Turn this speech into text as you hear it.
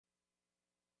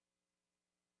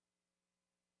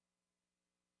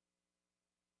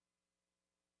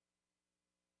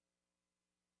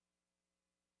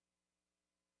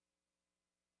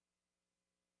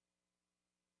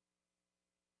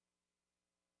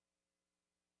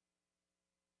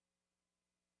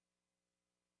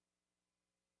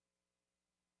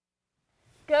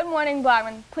Good morning,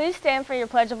 Blackman. Please stand for your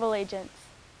Pledge of Allegiance.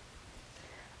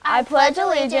 I pledge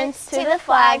allegiance to the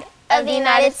flag of the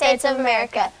United States of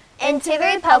America and to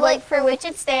the republic for which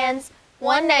it stands,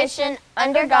 one nation,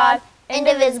 under God,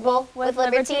 indivisible, with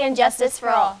liberty and justice for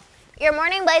all. Your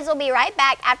Morning Blaze will be right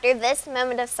back after this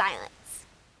moment of silence.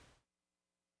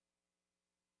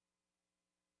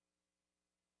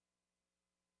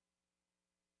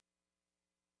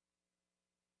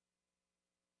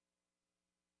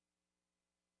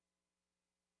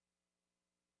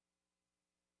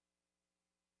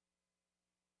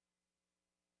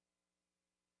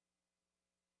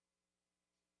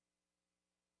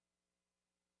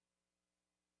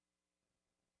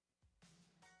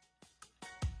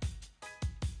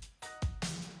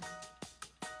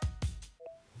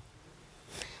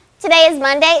 Today is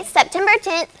Monday, September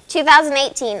 10th,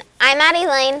 2018. I'm Addie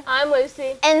Lane. I'm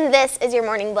Lucy. And this is your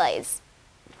Morning Blaze.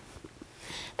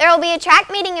 There will be a track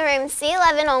meeting in room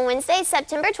C11 on Wednesday,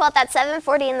 September 12th at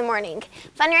 7:40 in the morning.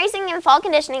 Fundraising and fall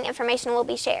conditioning information will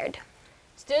be shared.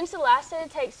 Students, the last day to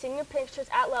take senior pictures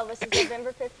at Loveless is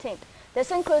November 15th.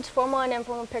 This includes formal and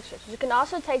informal pictures. You can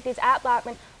also take these at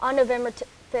Blackman on November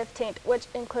 15th, which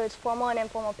includes formal and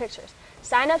informal pictures.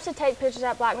 Sign-ups to take pictures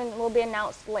at Blackman will be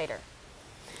announced later.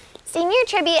 Senior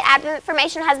tribute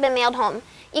information has been mailed home.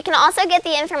 You can also get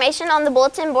the information on the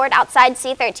bulletin board outside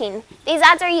C13. These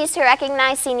ads are used to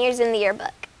recognize seniors in the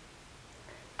yearbook.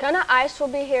 Kona Ice will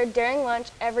be here during lunch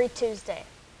every Tuesday.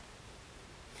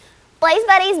 Blaze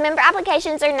Buddies member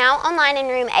applications are now online in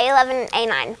room A11 and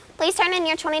A9. Please turn in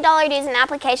your $20 dues and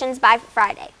applications by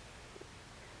Friday.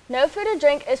 No food or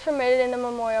drink is permitted in the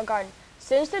Memorial Garden.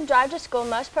 Students that drive to school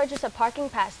must purchase a parking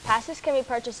pass. Passes can be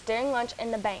purchased during lunch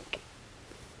in the bank.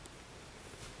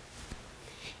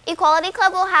 Equality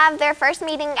Club will have their first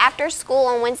meeting after school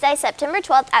on Wednesday, September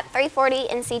 12th at 3:40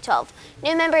 in C12.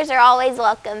 New members are always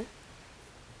welcome.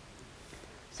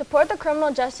 Support the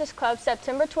Criminal Justice Club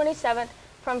September 27th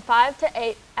from 5 to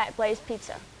 8 at Blaze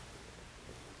Pizza.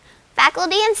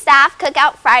 Faculty and staff cook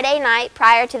out Friday night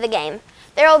prior to the game.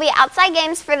 There will be outside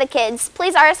games for the kids.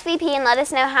 Please RSVP and let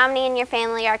us know how many in your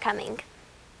family are coming.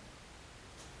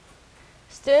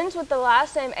 Students with the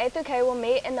last name A through K will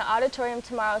meet in the auditorium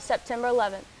tomorrow, September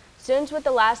 11th. Students with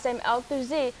the last name L through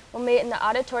Z will meet in the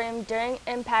auditorium during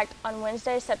Impact on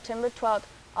Wednesday, September 12th,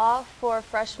 all for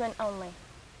freshmen only.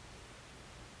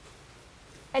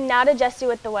 And now to Jesse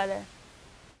with the weather.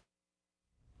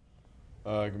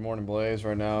 Good morning, Blaze.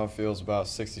 Right now it feels about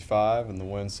 65 and the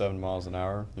wind's 7 miles an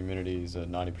hour. Humidity is at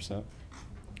 90%.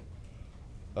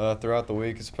 Throughout the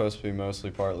week, it's supposed to be mostly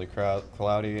partly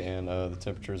cloudy, and the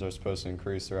temperatures are supposed to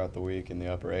increase throughout the week in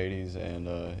the upper 80s and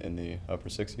in the upper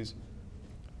 60s.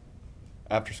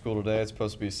 After school today, it's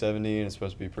supposed to be 70, and it's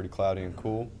supposed to be pretty cloudy and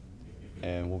cool.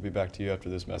 And we'll be back to you after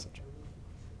this message.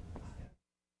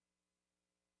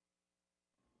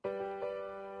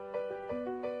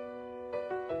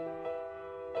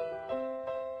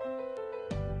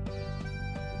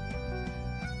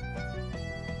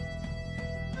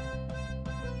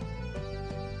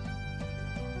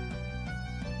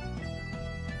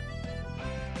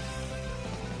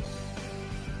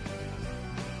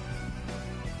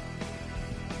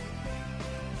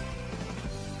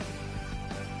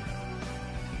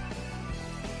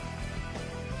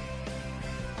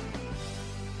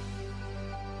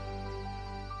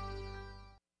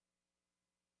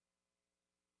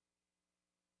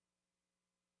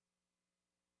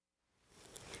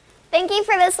 Thank you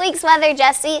for this week's weather,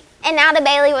 Jesse. And now to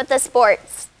Bailey with the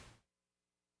sports.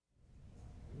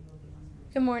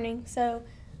 Good morning. So,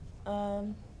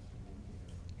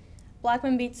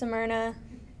 Blackman beat Smyrna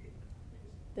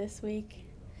this week,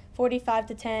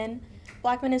 45-10.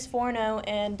 Blackman is 4-0,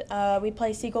 and we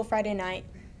play Siegel Friday night.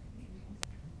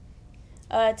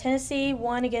 Tennessee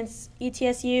won against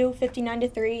ETSU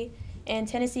 59-3, and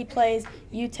Tennessee plays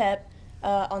UTEP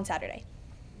on Saturday.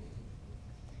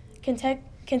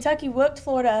 Kentucky whooped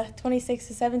Florida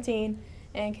 26-17,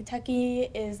 and Kentucky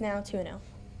is now 2-0.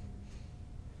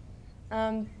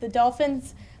 The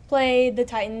Dolphins played the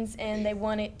Titans, and they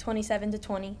won it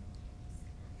 27-20.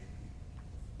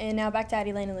 And now back to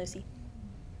Addie Lane and Lucy.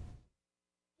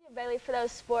 Thank you, Bailey, for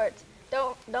those sports.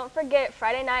 Don't forget,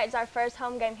 Friday night is our first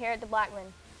home game here at the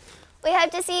Blackman. We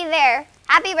hope to see you there.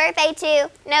 Happy birthday to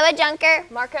Noah Junker,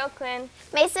 Markel Quinn,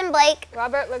 Mason Blake,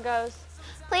 Robert Lagos.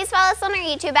 Please follow us on our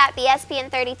YouTube at BSPN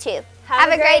 32.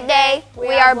 Have a great day.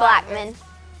 We are Blackman.